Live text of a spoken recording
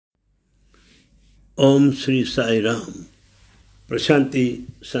Om Sri Sai Ram. Prashanti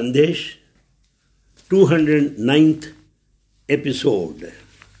Sandesh, 209th episode.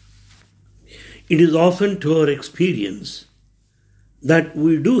 It is often to our experience that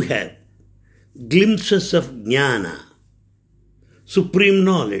we do have glimpses of JNANA, supreme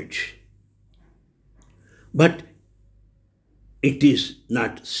knowledge, but it is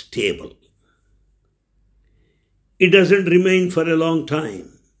not stable. It doesn't remain for a long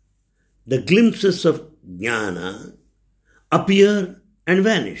time. The glimpses of JNANA appear and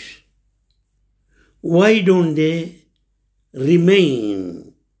vanish. Why don't they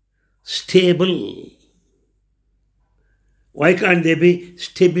remain stable? Why can't they be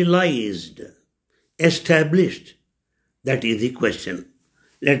stabilized, established? That is the question.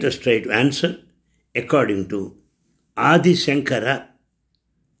 Let us try to answer according to Adi Shankara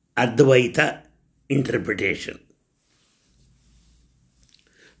Advaita interpretation.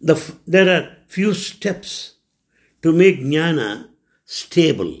 There are few steps to make jnana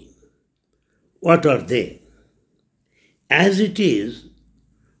stable. What are they? As it is,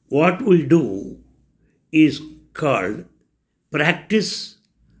 what we do is called practice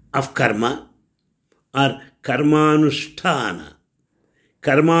of karma or karmanusthana.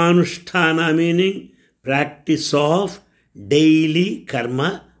 Karmanusthana meaning practice of daily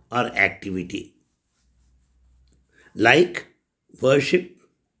karma or activity. Like worship,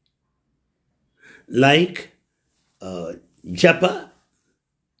 like japa,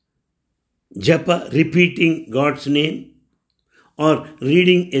 repeating God's name, or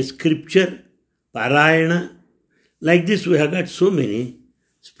reading a scripture, parayana. Like this we have got so many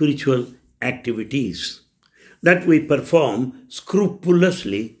spiritual activities that we perform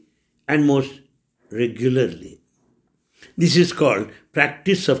scrupulously and most regularly. This is called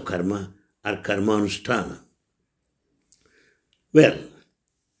practice of karma or karmanusthana. Well,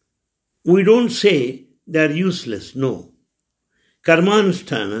 we don't say they are useless, no.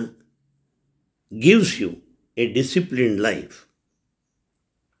 Karmanusthana gives you a disciplined life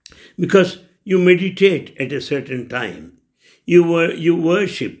because you meditate at a certain time, you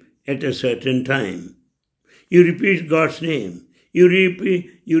worship at a certain time, you repeat God's name, you read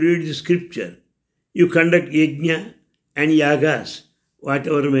the scripture, you conduct yajna and yagas,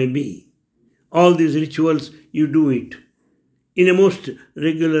 whatever may be. All these rituals, you do it in a most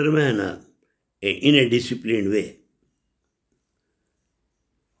regular manner, in a disciplined way.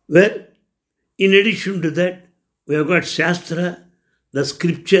 Well, in addition to that, we have got Shastra, the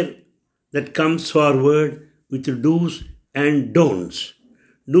scripture that comes forward with do's and don'ts.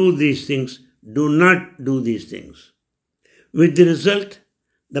 Do these things, do not do these things. With the result,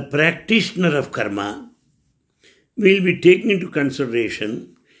 the practitioner of karma will be taking into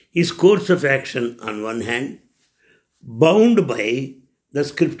consideration his course of action on one hand, bound by the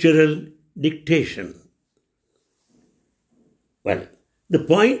scriptural dictation. Well, the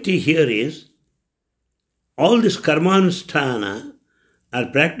point here is, all this karmanusthana or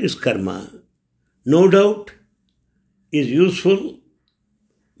practice karma, no doubt, is useful,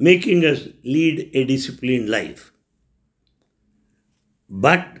 making us lead a disciplined life.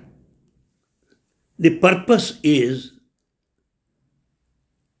 But the purpose is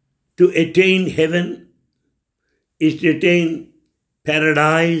to attain heaven, is to attain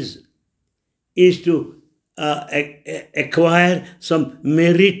paradise, is to acquire some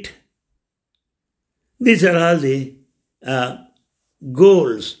merit. These are all the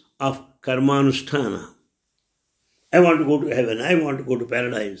goals of karmanusthana. I want to go to heaven, I want to go to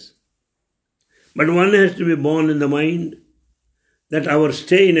paradise. But one has to be born in the mind that our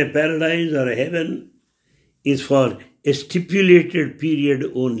stay in a paradise or a heaven is for a stipulated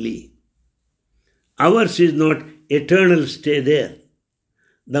period only. Ours is not eternal stay there.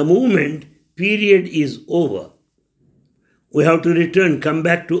 The moment period is over, we have to return, come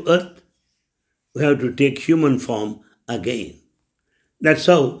back to earth. We have to take human form again. That's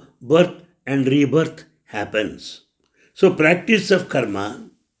how birth and rebirth happens. So practice of karma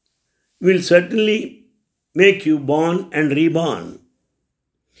will certainly make you born and reborn,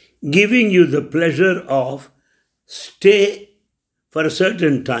 giving you the pleasure of stay for a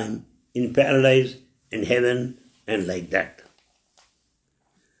certain time in paradise and heaven and like that.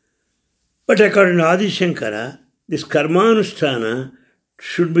 But according to Adi Shankara, this karmanusthana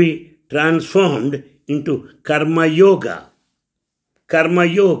should be transformed into karma yoga. Karma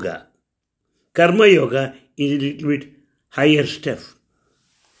yoga. Karma yoga is a little bit higher step.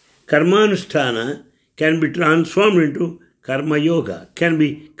 Karmanusthana can be transformed into karma yoga, can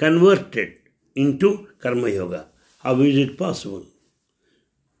be converted into karma yoga. How is it possible?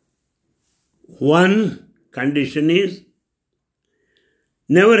 One condition is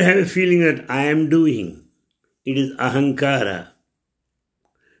Never have a feeling that I am doing. It is ahankara.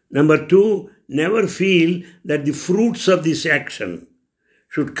 Number 2, never feel that the fruits of this action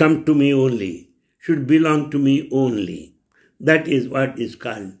should come to me only, should belong to me only. That is what is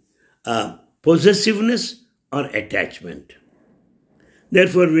called possessiveness or attachment.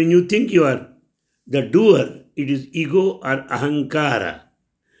 Therefore, when you think you are the doer, it is ego or ahankara.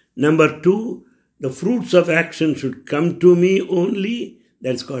 Number 2, the fruits of action should come to me only.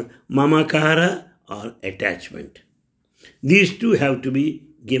 That's called mamakara or attachment. These two have to be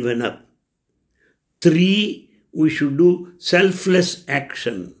given up. 3, we should do selfless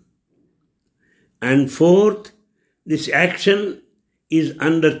action. And 4th, this action is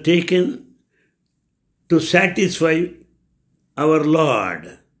undertaken to satisfy our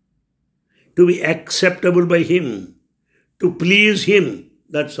Lord, to be acceptable by Him, to please Him.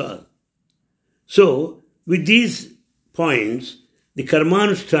 That's all. So, with these points, the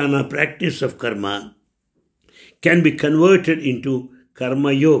karmanusthana, practice of karma, can be converted into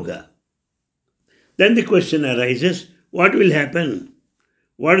karma yoga. Then the question arises, what will happen?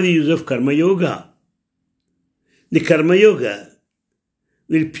 What is the use of karma yoga? The karma yoga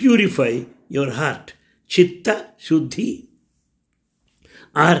will purify your heart, chitta shuddhi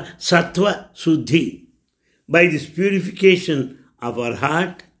or sattva shuddhi. By this purification of our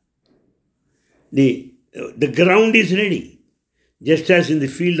heart, the ground is ready. Just as in the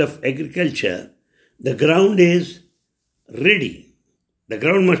field of agriculture, the ground is ready. The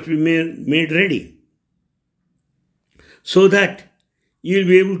ground must be made ready so that you will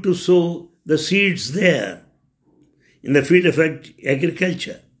be able to sow the seeds there. In the field of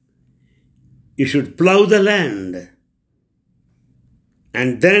agriculture, you should plow the land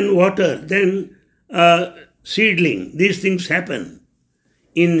and then water, then seedling. These things happen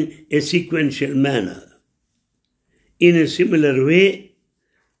in a sequential manner. In a similar way,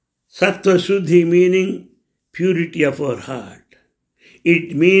 sattva shuddhi meaning purity of our heart.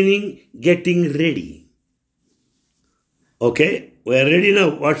 It meaning getting ready. Okay, we are ready now.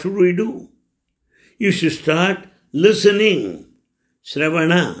 What should we do? You should start listening.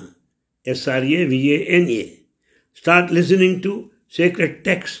 Shravana, S-R-A-V-A-N-A. Start listening to sacred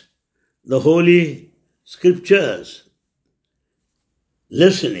texts, the holy scriptures.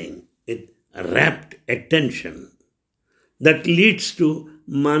 Listening with rapt attention. That leads to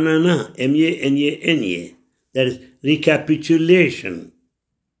manana, M-A-N-A-N-A. That is recapitulation.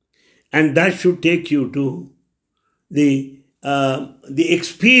 And that should take you to the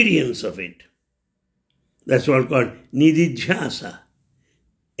experience of it. That's what called nididhyasa.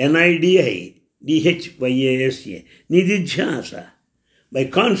 N-I-D-I-D-H-Y-A-S-A. Nididhyasa. By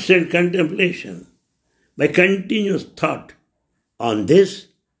constant contemplation, by continuous thought on this,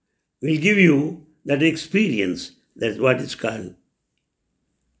 will give you that experience. That's what it's called.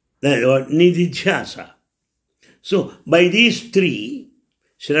 That's what nididhyasa. So, by these 3,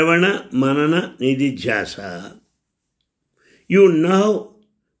 Shravana, Manana, Nididhyasa,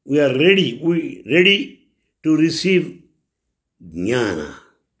 we are ready to receive JNANA.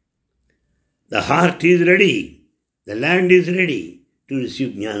 The heart is ready, the land is ready to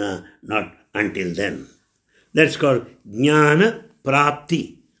receive JNANA, not until then. That's called JNANA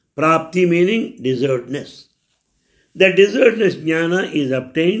Prapti. Prapti meaning deservedness. The deservedness JNANA is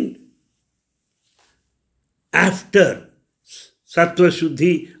obtained after sattva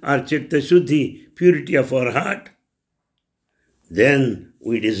shuddhi or chitta shuddhi, purity of our heart. Then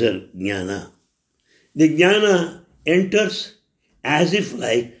we deserve JNANA. The JNANA enters as if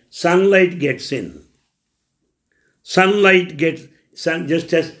like sunlight gets in.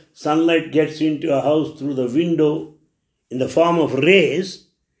 Just as sunlight gets into a house through the window in the form of rays,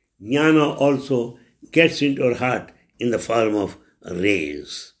 JNANA also gets into our heart in the form of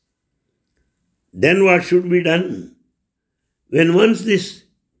rays. Then what should be done? When once this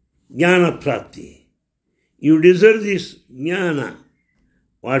JNANA prapti, you deserve this JNANA,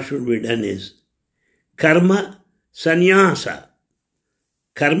 what should be done is karma sannyasa.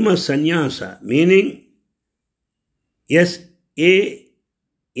 Karma sannyasa meaning S-A-N-Y-A,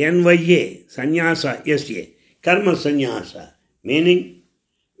 sannyasa, S-A. Karma sannyasa meaning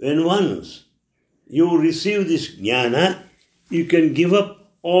when once you receive this JNANA, you can give up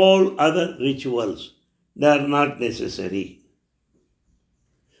all other rituals. They are not necessary.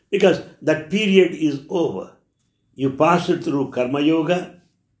 Because that period is over. You passed through Karma Yoga,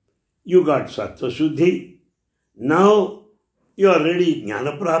 you got Sattva Shuddhi, now you are ready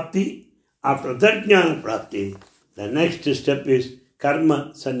Jnana Prapti. After that Jnana Prapti, the next step is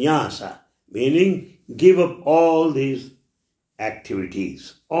Karma Sannyasa, meaning give up all these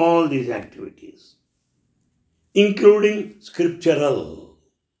activities, including scriptural.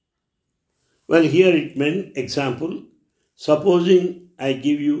 Well, here it meant, example, supposing I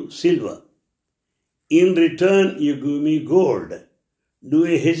give you silver. In return, you give me gold. Do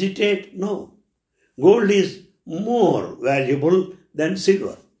I hesitate? No. Gold is more valuable than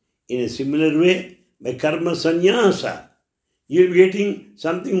silver. In a similar way, by karma sannyasa, you are getting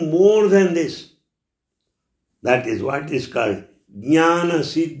something more than this. That is what is called jnana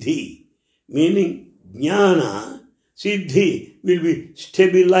siddhi, meaning jnana siddhi will be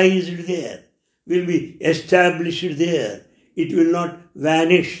stabilized there, will be established there. It will not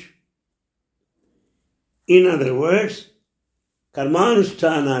vanish. In other words,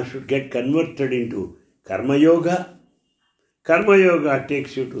 karmanusthana should get converted into karma yoga. Karma yoga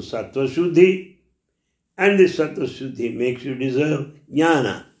takes you to sattva shuddhi, and this sattva shuddhi makes you deserve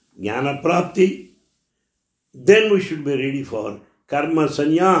jnana, jnana prapti. Then we should be ready for karma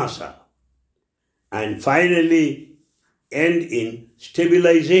sannyasa, and finally end in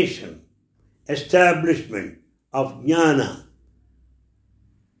stabilization, establishment of jnana.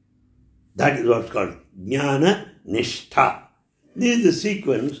 That is what's called jnana nishtha. This is the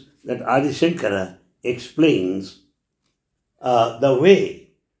sequence that Adi Shankara explains the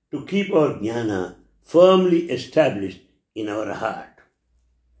way to keep our jnana firmly established in our heart.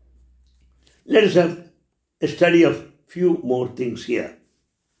 Let us have a study of few more things here.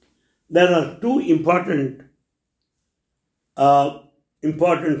 There are two important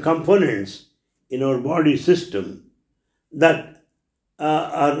components in our body system that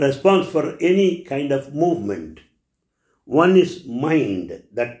are responsible for any kind of movement. One is mind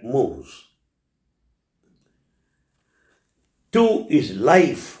that moves. Two is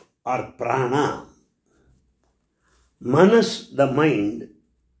life or prana. Manas, the mind,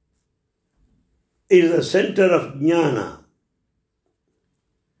 is the center of jnana.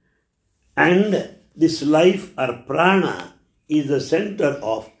 And this life or prana is the center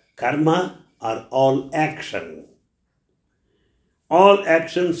of karma or all action. All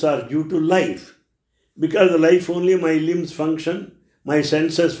actions are due to life. Because of life only my limbs function, my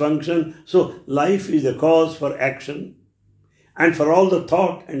senses function. So life is the cause for action. And for all the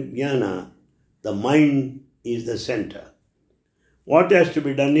thought and jnana, the mind is the center. What has to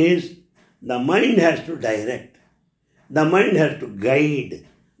be done is, the mind has to direct. The mind has to guide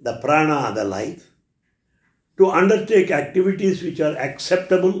the prana, the life, to undertake activities which are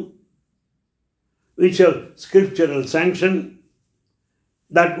acceptable, which have scriptural sanction,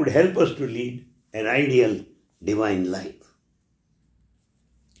 that would help us to lead an ideal divine life.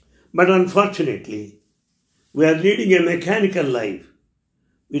 But unfortunately, we are leading a mechanical life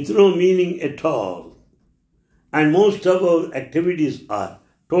with no meaning at all, and most of our activities are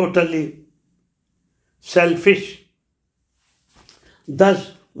totally selfish.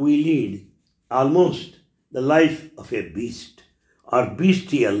 Thus, we lead almost the life of a beast or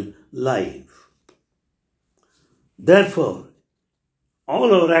bestial life. Therefore,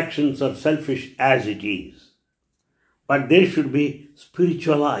 all our actions are selfish as it is, but they should be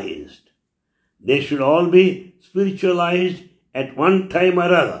spiritualized. They should all be spiritualized at one time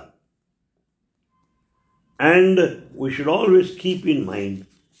or other. And we should always keep in mind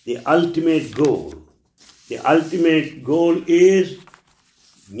the ultimate goal. The ultimate goal is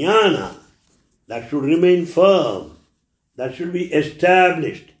jnana, that should remain firm, that should be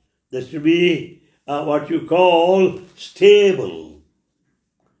established, that should be what you call stable.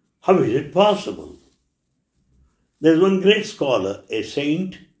 How is it possible? There is one great scholar, a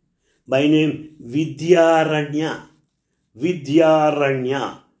saint, by name Vidyaranya.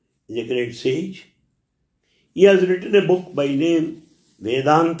 Vidyaranya is a great sage. He has written a book by name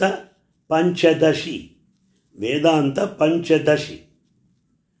Vedanta Panchadashi. Vedanta Panchadashi.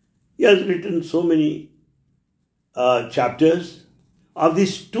 He has written so many chapters. Of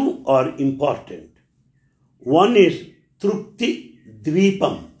these, two are important. One is Trupti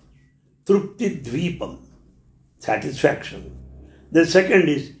Dvipam. Trupti Dvipam, satisfaction. The second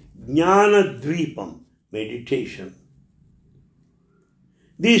is Jnana Dvipam, meditation.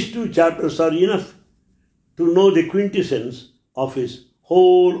 These two chapters are enough to know the quintessence of his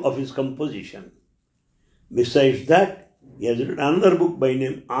whole of his composition. Besides that, he has written another book by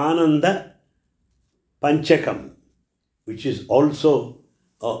name Ananda Panchakam, which is also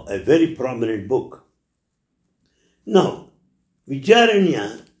a very prominent book. Now,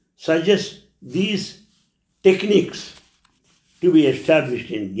 Vidyaranya suggests these techniques to be established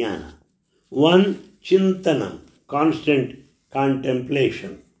in jnana. One, chintanam, constant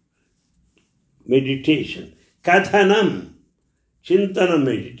contemplation, meditation. Kathanam, chintanam,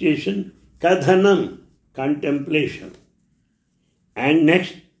 meditation. Kathanam, contemplation. And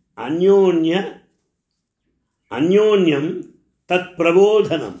next, anyonyam tat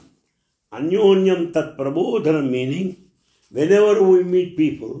prabodhanam, Anyonyam tat prabodhanam, meaning whenever we meet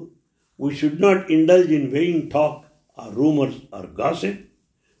people, we should not indulge in vain talk or rumors or gossip.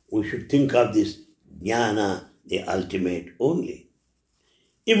 We should think of this jnana, the ultimate only.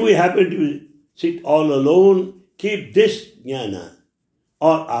 If we happen to sit all alone, keep this jnana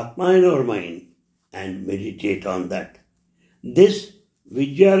or atma in our mind and meditate on that. This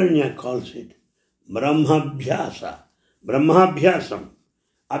Vidyaranya calls it Brahmabhyasa. Brahmabhyasam.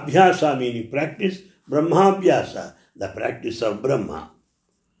 Abhyasa meaning practice. Brahmabhyasa, the practice of Brahma.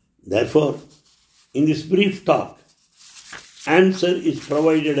 Therefore, in this brief talk, answer is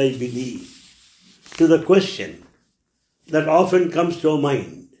provided, I believe, to the question that often comes to our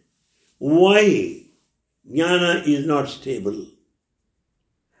mind. Why jnana is not stable?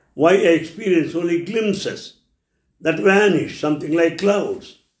 Why I experience only glimpses that vanish, something like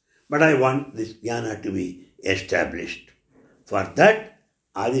clouds? But I want this jnana to be established. For that,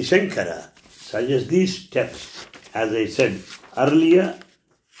 Adi Shankara suggests these steps. As I said earlier,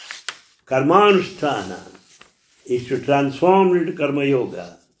 karmanusthana is to transform into karma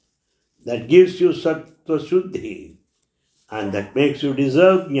yoga. That gives you sattva shuddhi and that makes you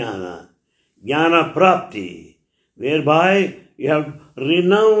deserve jnana. Jnana prapti, whereby you have to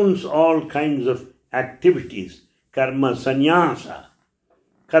renounce all kinds of activities. Karma sannyasa.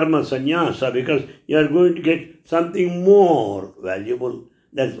 Karma sannyasa, because you are going to get something more valuable.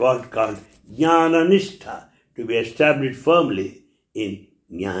 That's what's called jnana nishtha, to be established firmly in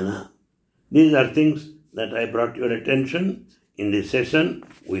jnana. These are things that I brought your attention in this session.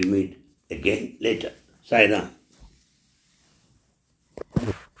 We'll meet again later. Sai Ram.